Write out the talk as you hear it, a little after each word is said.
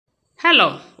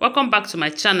Hello, welcome back to my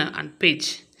channel and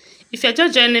page. If you're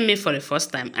just joining me for the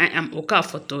first time, I am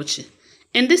Okafor Tochi.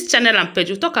 In this channel and page,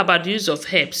 we talk about the use of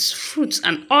herbs, fruits,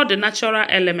 and all the natural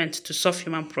elements to solve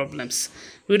human problems.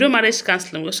 We do marriage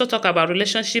counseling. We also talk about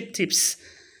relationship tips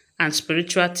and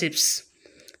spiritual tips.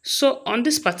 So on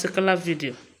this particular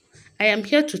video, I am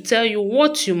here to tell you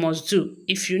what you must do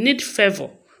if you need favor,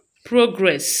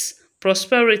 progress,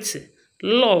 prosperity,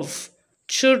 love,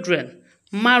 children,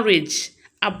 marriage,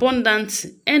 abundance,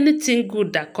 anything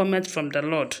good that cometh from the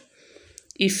Lord.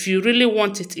 If you really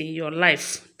want it in your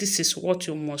life, this is what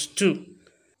you must do.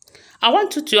 I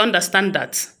want you to understand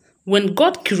that when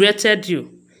God created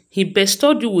you, He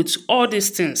bestowed you with all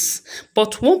these things.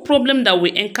 But one problem that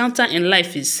we encounter in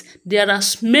life is there are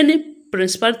many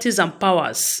principalities and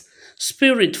powers,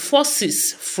 spirit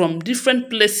forces from different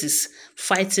places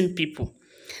fighting people.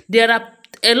 There are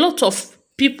a lot of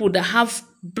people that have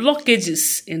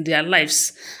blockages in their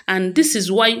lives, and this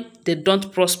is why they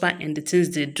don't prosper in the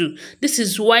things they do. This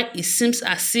is why it seems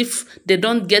as if they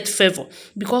don't get favor,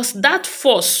 because that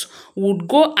force would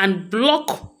go and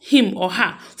block him or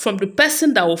her from the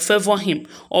person that will favor him,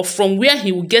 or from where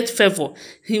he will get favor.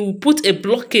 He will put a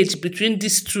blockage between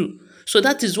these two. So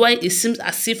that is why it seems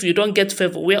as if you don't get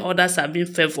favor where others are being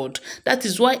favored. That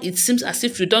is why it seems as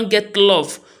if you don't get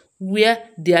love where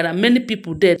there are many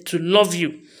people there to love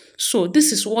you. So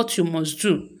this is what you must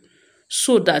do,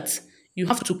 so that you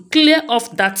have to clear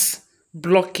off that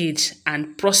blockage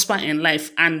and prosper in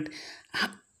life and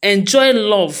enjoy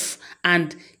love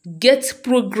and get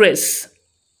progress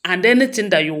and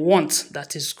anything that you want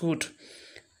that is good.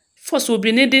 First, we'll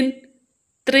be needing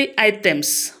 3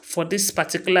 items for this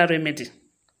particular remedy: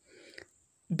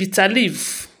 bitter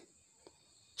leaf,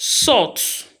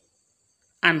 salt,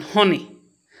 and honey.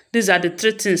 These are the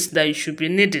 3 things that you should be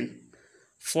needing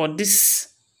for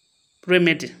this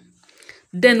remedy.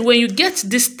 Then when you get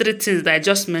these 3 things that I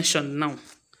just mentioned now,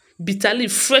 bitter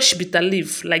leaf, fresh bitter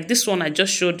leaf, like this one I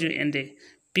just showed you in the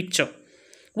picture.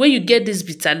 When you get this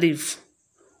bitter leaf,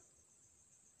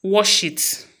 wash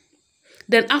it.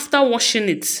 Then after washing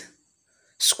it,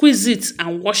 squeeze it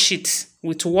and wash it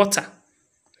with water.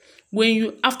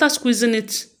 After squeezing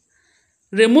it,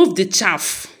 remove the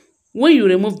chaff. When you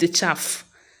remove the chaff,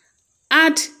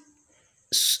 add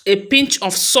a pinch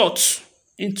of salt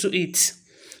into it.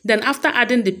 Then after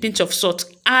adding the pinch of salt,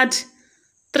 add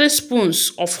 3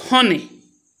 spoons of honey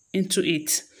into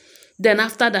it. Then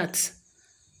after that,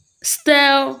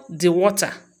 stir the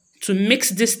water to mix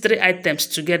these 3 items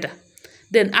together.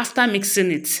 Then after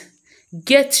mixing it,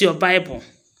 get your Bible,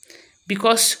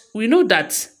 because we know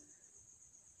that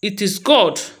it is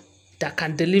God that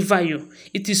can deliver you.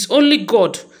 It is only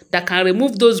God that can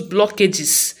remove those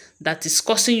blockages that is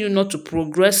causing you not to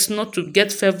progress, not to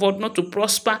get favored, not to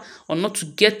prosper, or not to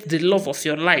get the love of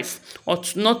your life, or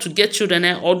not to get children,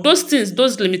 or those things,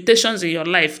 those limitations in your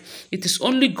life. It is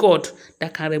only God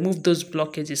that can remove those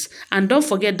blockages. And don't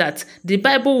forget that the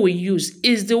Bible we use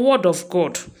is the word of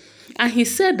God. And He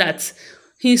said that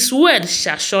His word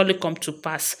shall surely come to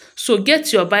pass. So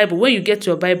get your Bible. When you get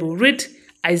your Bible, read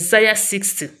Isaiah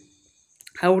 60.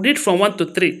 I will read from 1 to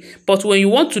 3. But when you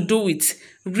want to do it,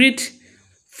 read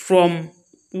from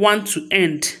 1 to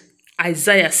end.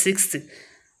 Isaiah 60.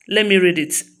 Let me read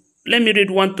it. Let me read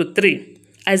 1 to 3.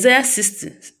 Isaiah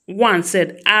 61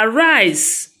 said,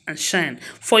 "Arise and shine,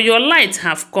 for your light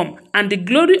have come, and the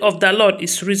glory of the Lord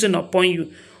is risen upon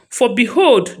you. For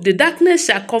behold, the darkness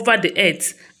shall cover the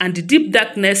earth, and the deep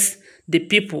darkness the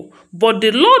people. But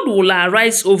the Lord will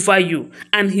arise over you,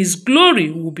 and His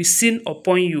glory will be seen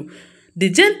upon you. The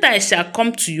Gentiles shall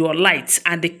come to your light,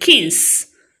 and the kings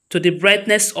to the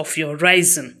brightness of your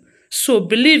rising." So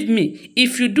believe me,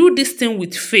 if you do this thing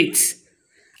with faith,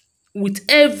 with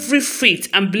every faith,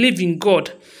 and believe in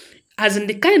God, as in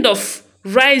the kind of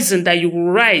rising that you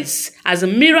will rise, as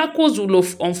miracles will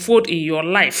unfold in your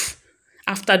life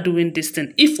after doing this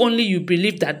thing. If only you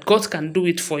believe that God can do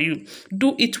it for you.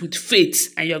 Do it with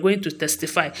faith, and you are going to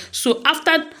testify. So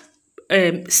after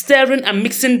stirring and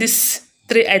mixing these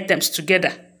 3 items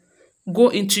together, go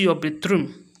into your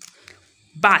bedroom.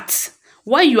 Bath.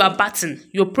 While you are bathing,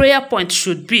 your prayer point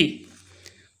should be,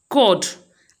 God,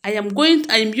 I am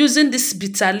using this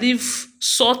bitter leaf,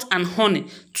 salt, and honey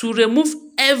to remove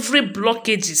every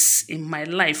blockages in my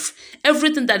life,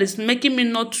 everything that is making me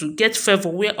not to get favor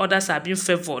where others are being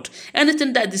favored,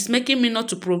 anything that is making me not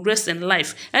to progress in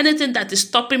life, anything that is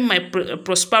stopping my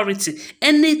prosperity,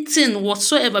 anything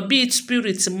whatsoever, be it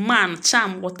spirit, man,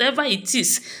 charm, whatever it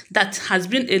is that has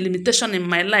been a limitation in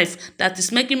my life that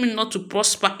is making me not to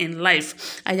prosper in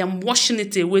life, I am washing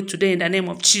it away today in the name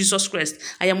of Jesus Christ.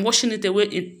 I am washing it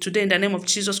away today in the name of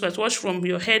Jesus Christ. Wash from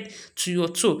your head to your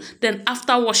toe. Then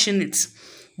after washing it,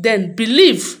 then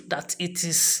believe that it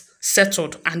is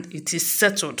settled, and it is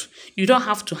settled. You don't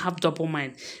have to have double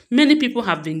mind. Many people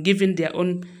have been giving their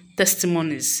own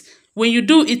testimonies. When you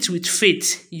do it with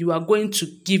faith, you are going to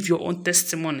give your own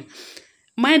testimony.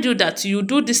 Mind you that you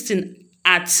do this thing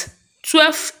at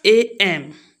 12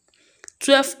 a.m.,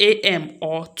 12 a.m.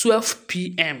 or 12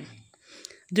 p.m.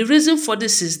 The reason for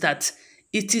this is that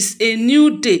it is a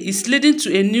new day. It's leading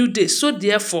to a new day. So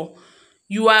therefore,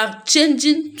 you are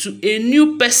changing to a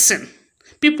new person.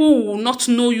 People will not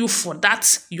know you for that,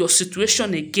 your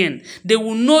situation again. They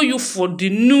will know you for the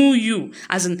new you,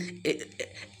 as in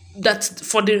that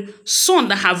for the sun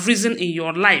that have risen in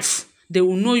your life. They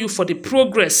will know you for the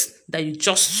progress that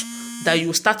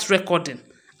you start recording,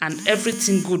 and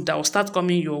everything good that will start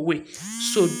coming your way.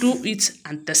 So do it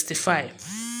and testify.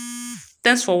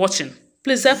 Thanks for watching.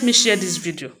 Please help me share this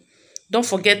video. Don't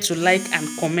forget to like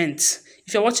and comment.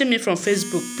 If you're watching me from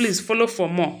Facebook, please follow for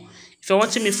more. If you're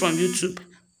watching me from YouTube,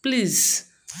 please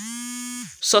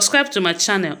subscribe to my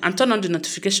channel and turn on the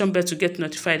notification bell to get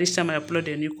notified each time I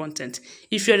upload a new content.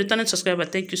 If you're a returning subscriber,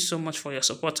 thank you so much for your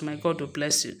support. My God will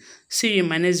bless you. See you in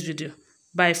my next video.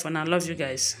 Bye for now. Love you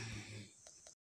guys.